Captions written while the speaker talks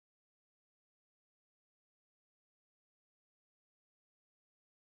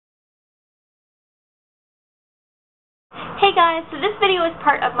Hey guys, so this video is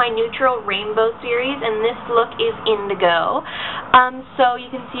part of my Neutral Rainbow series, and this look is Indigo. So you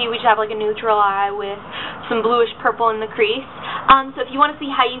can see we just have like a neutral eye with some bluish purple in the crease. So if you want to see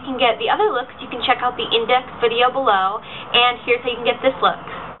how you can get the other looks, you can check out the index video below, and here's how you can get this look.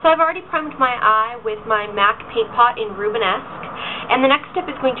 So I've already primed my eye with my MAC paint pot in Rubenesque, and the next step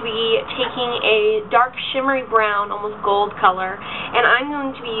is going to be taking a dark shimmery brown, almost gold color, and I'm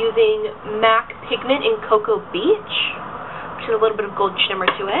going to be using MAC Pigment in Cocoa Beach, which is a little bit of gold shimmer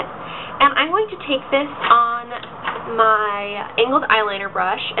to it. And I'm going to take this on my angled eyeliner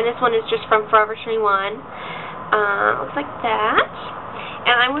brush, and this one is just from Forever 21. Looks like that.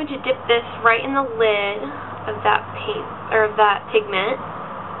 And I'm going to dip this right in the lid of that paint, or of that pigment.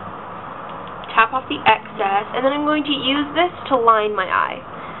 Tap off the excess, and then I'm going to use this to line my eye.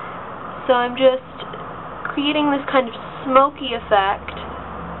 So I'm just creating this kind of smoky effect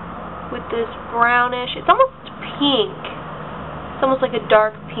with this brownish, it's almost pink. It's almost like a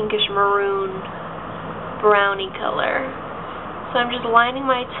dark pinkish maroon brownie color. So I'm just lining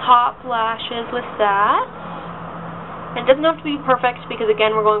my top lashes with that. And it doesn't have to be perfect because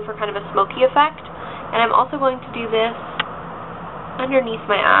again we're going for kind of a smoky effect. And I'm also going to do this underneath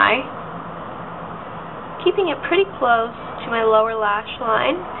my eye, keeping it pretty close to my lower lash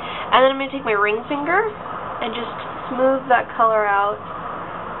line. And then I'm going to take my ring finger and just smooth that color out,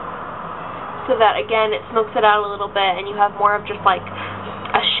 so that, again, it smokes it out a little bit and you have more of just like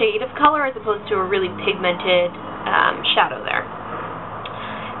a shade of color as opposed to a really pigmented shadow there.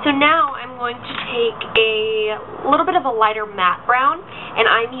 So now I'm going to take a little bit of a lighter matte brown, and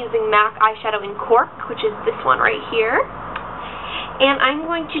I'm using MAC eyeshadow in Cork, which is this one right here. And I'm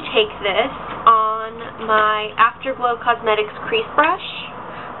going to take this on my Afterglow Cosmetics crease brush,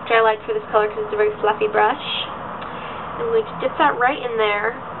 which I like for this color because it's a very fluffy brush. I'm going to dip that right in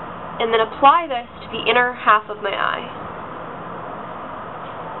there, and then apply this to the inner half of my eye.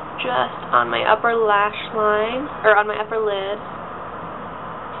 Just on my upper lash line, or on my upper lid.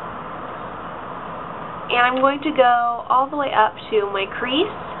 And I'm going to go all the way up to my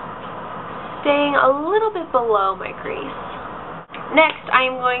crease, staying a little bit below my crease. Next, I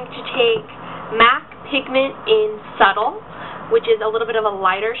am going to take MAC Pigment in Subtle, which is a little bit of a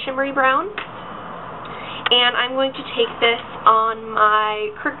lighter shimmery brown. And I'm going to take this on my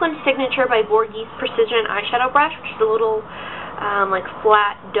Kirkland Signature by Borghese Precision eyeshadow brush, which is a little like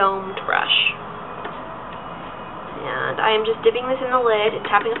flat domed brush. And I am just dipping this in the lid and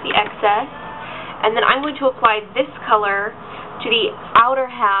tapping off the excess. And then I'm going to apply this color to the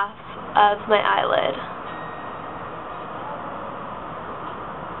outer half of my eyelid.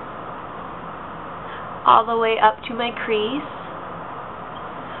 All the way up to my crease,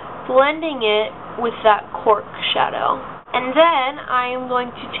 blending it with that Cork shadow. And then I am going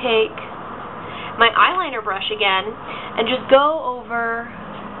to take my eyeliner brush again and just go over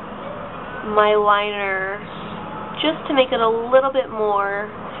my liner just to make it a little bit more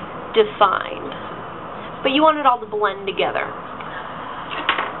defined. But you want it all to blend together.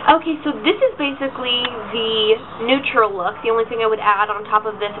 Okay, so this is basically the neutral look. The only thing I would add on top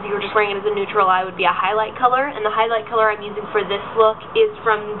of this, if you were just wearing it as a neutral eye, would be a highlight color. And the highlight color I'm using for this look is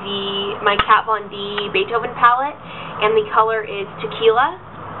from my Kat Von D Beethoven palette, and the color is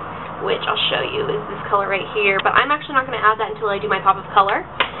Tequila, which I'll show you is this color right here. But I'm actually not going to add that until I do my pop of color.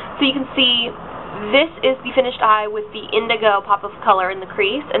 So you can see this is the finished eye with the Indigo pop of color in the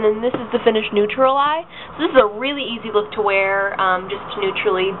crease, and then this is the finished neutral eye. So this is a really easy look to wear just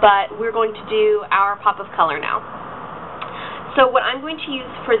neutrally, but we're going to do our pop of color now. So what I'm going to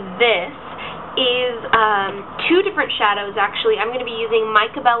use for this is two different shadows actually. I'm going to be using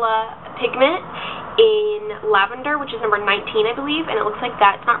Micabella Pigment in Lavender, which is number 19 I believe, and it looks like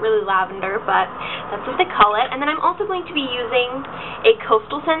that. It's not really lavender, but that's what they call it. And then I'm also going to be using a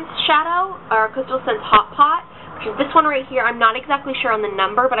Coastal Scents shadow, or Coastal Scents Hot Pot, which is this one right here. I'm not exactly sure on the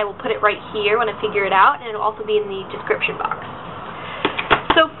number, but I will put it right here when I figure it out, and it will also be in the description box.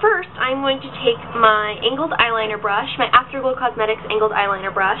 So first, I'm going to take my angled eyeliner brush, my Afterglow Cosmetics angled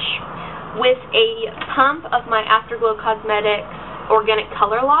eyeliner brush, with a pump of my Afterglow Cosmetics Organic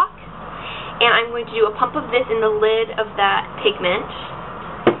Color Lock, and I'm going to do a pump of this in the lid of that pigment,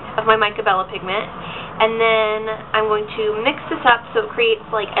 of my Micabella pigment, and then I'm going to mix this up so it creates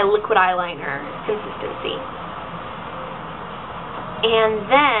like a liquid eyeliner consistency. And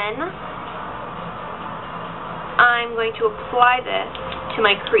then I'm going to apply this to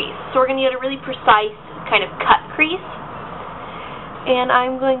my crease. So we're going to get a really precise kind of cut crease, and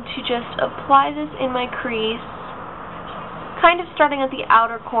I'm going to just apply this in my crease, kind of starting at the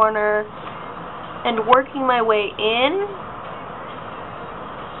outer corner and working my way in,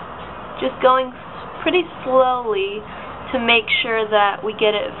 just going pretty slowly to make sure that we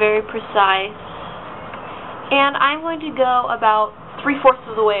get it very precise. And I'm going to go about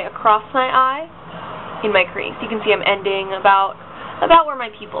 3/4 of the way across my eye in my crease. You can see I'm ending about where my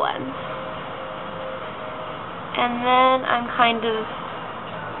pupil ends. And then I'm kind of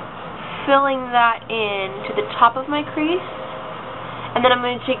filling that in to the top of my crease. And then I'm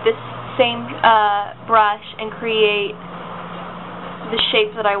going to take this same brush and create the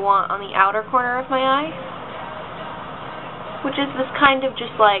shape that I want on the outer corner of my eye, which is this kind of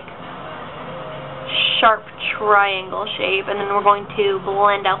just like sharp triangle shape, and then we're going to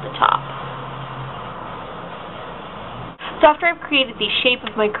blend out the top. So after I've created the shape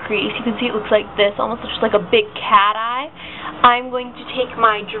of my crease, you can see it looks like this, almost just like a big cat eye. I'm going to take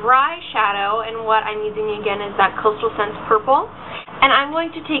my dry shadow, and what I'm using again is that Coastal Scents Purple. And I'm going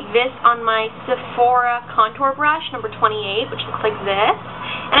to take this on my Sephora contour brush, number 28, which looks like this.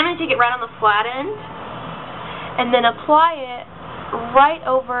 And I'm going to take it right on the flat end, and then apply it right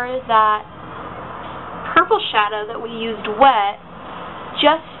over that purple shadow that we used wet,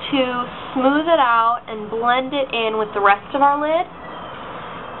 just to smooth it out and blend it in with the rest of our lid,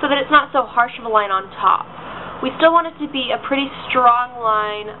 so that it's not so harsh of a line on top. We still want it to be a pretty strong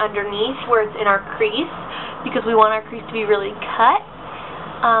line underneath where it's in our crease, because we want our crease to be really cut.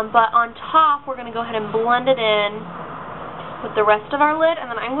 But on top, we're going to go ahead and blend it in with the rest of our lid, and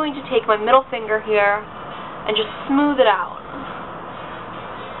then I'm going to take my middle finger here and just smooth it out,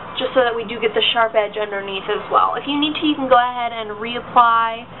 just so that we do get the sharp edge underneath as well. If you need to, you can go ahead and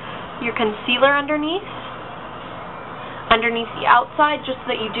reapply your concealer underneath the outside, just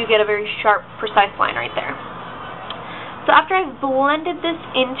so that you do get a very sharp, precise line right there. So after I've blended this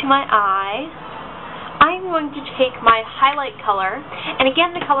into my eye, I'm going to take my highlight color, and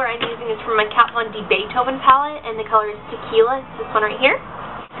again the color I'm using is from my Kat Von D Beethoven palette, and the color is Tequila. It's this one right here.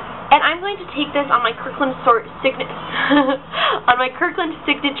 And I'm going to take this on my Kirkland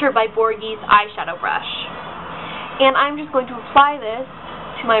Signature by Borgese eyeshadow brush. And I'm just going to apply this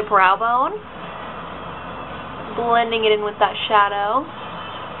to my brow bone, blending it in with that shadow,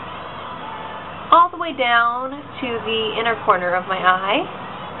 all the way down to the inner corner of my eye.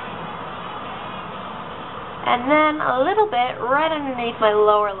 And then a little bit right underneath my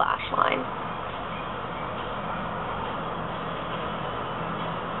lower lash line.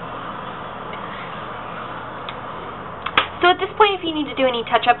 So at this point, if you need to do any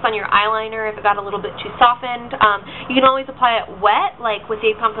touch-ups on your eyeliner, if it got a little bit too softened, you can always apply it wet, like with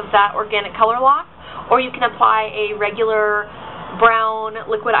a pump of that Organic Color Lock, or you can apply a regular brown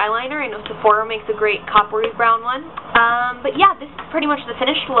liquid eyeliner. I know Sephora makes a great coppery brown one. But yeah, this is pretty much the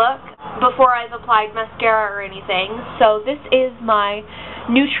finished look before I've applied mascara or anything. So this is my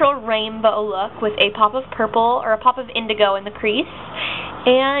neutral rainbow look with a pop of purple or a pop of indigo in the crease.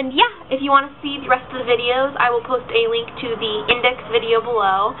 And yeah, if you want to see the rest of the videos, I will post a link to the index video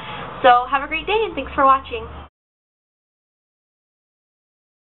below. So have a great day, and thanks for watching.